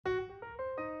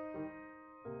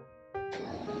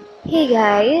Hey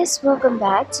guys, welcome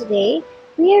back. Today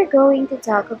we are going to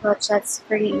talk about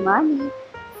transferring money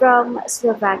from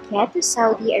Slovakia to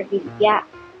Saudi Arabia.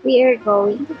 We are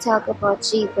going to talk about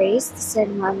 3 ways to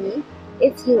send money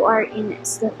if you are in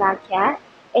Slovakia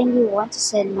and you want to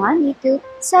send money to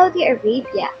Saudi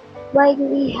Arabia. Why do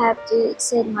we have to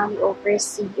send money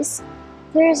overseas?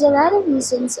 There's a lot of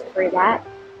reasons for that.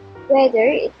 Whether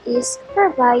it is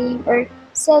for buying or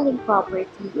selling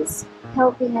properties,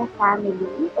 helping a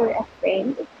family or a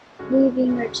friend,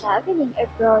 living or traveling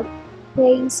abroad,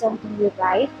 paying something you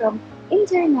buy from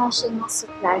international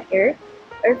supplier,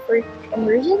 or for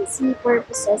emergency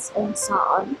purposes and so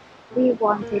on, we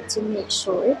wanted to make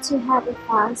sure to have a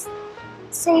fast,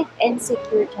 safe and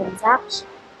secure transaction.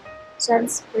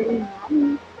 Transferring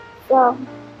money from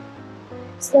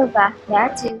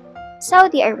Slovakia to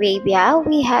Saudi Arabia,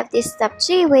 we have these top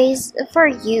 3 ways for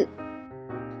you.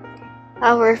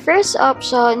 Our first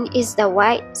option is the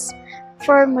wise.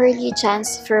 Formerly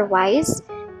transfer-wise,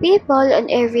 people on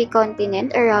every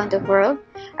continent around the world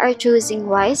are choosing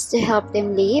wise to help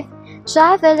them live,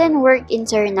 travel, and work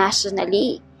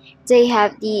internationally. They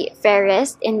have the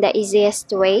fairest and the easiest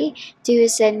way to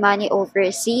send money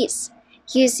overseas.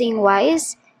 Using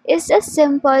wise is as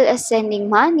simple as sending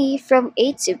money from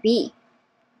A to B.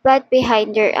 But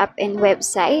behind their app and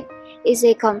website is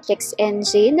a complex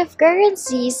engine of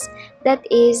currencies that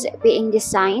is being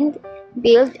designed,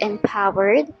 built, and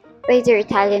powered by their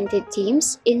talented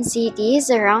teams in cities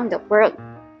around the world.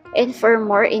 And for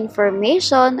more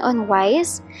information on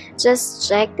WISE, just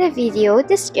check the video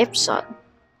description.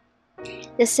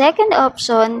 The second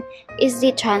option is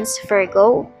the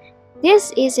TransferGo.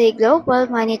 This is a global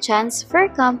money transfer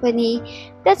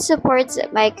company that supports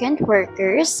migrant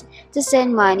workers to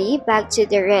send money back to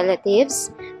their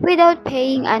relatives without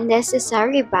paying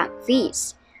unnecessary bank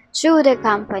fees. Through the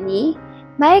company,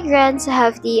 migrants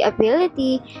have the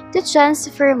ability to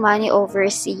transfer money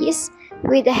overseas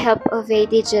with the help of a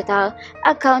digital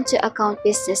account-to-account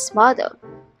business model.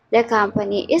 The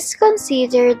company is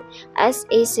considered as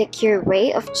a secure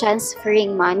way of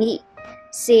transferring money,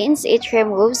 since it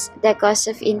removes the cost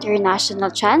of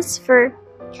international transfer.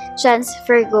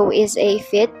 TransferGo is a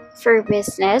fit for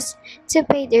business to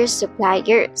pay their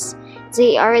suppliers.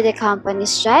 They are the company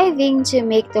striving to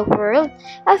make the world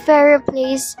a fairer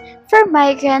place for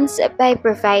migrants by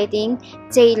providing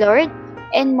tailored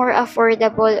and more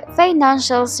affordable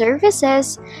financial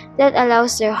services that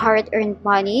allows their hard-earned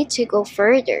money to go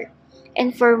further.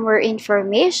 And for more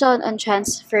information on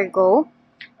TransferGo,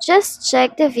 just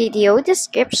check the video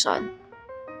description.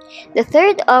 The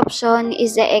third option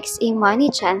is the XE Money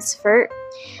Transfer.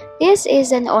 This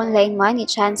is an online money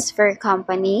transfer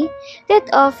company that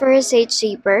offers a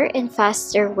cheaper and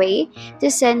faster way to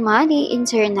send money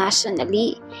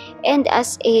internationally. And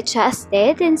as a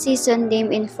trusted and seasoned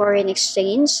name in foreign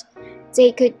exchange,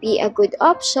 they could be a good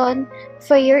option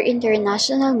for your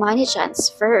international money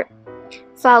transfer.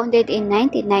 Founded in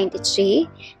 1993,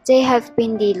 they have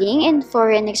been dealing in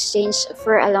foreign exchange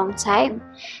for a long time.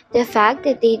 The fact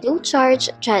that they do charge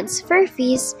transfer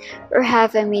fees or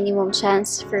have a minimum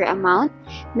transfer amount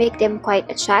make them quite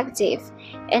attractive.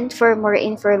 And for more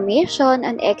information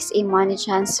on XE Money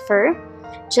Transfer,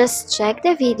 just check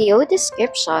the video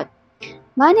description.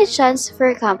 Money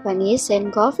transfer companies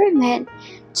and government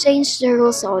change the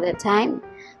rules all the time.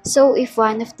 So if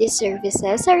one of these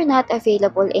services are not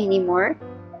available anymore,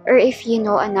 or if you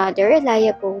know another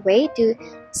reliable way to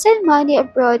send money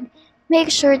abroad,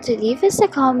 make sure to leave us a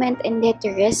comment and let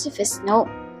the rest of us know.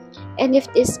 And if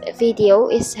this video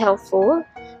is helpful,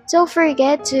 don't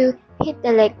forget to hit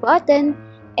the like button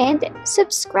and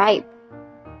subscribe.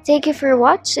 Thank you for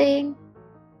watching.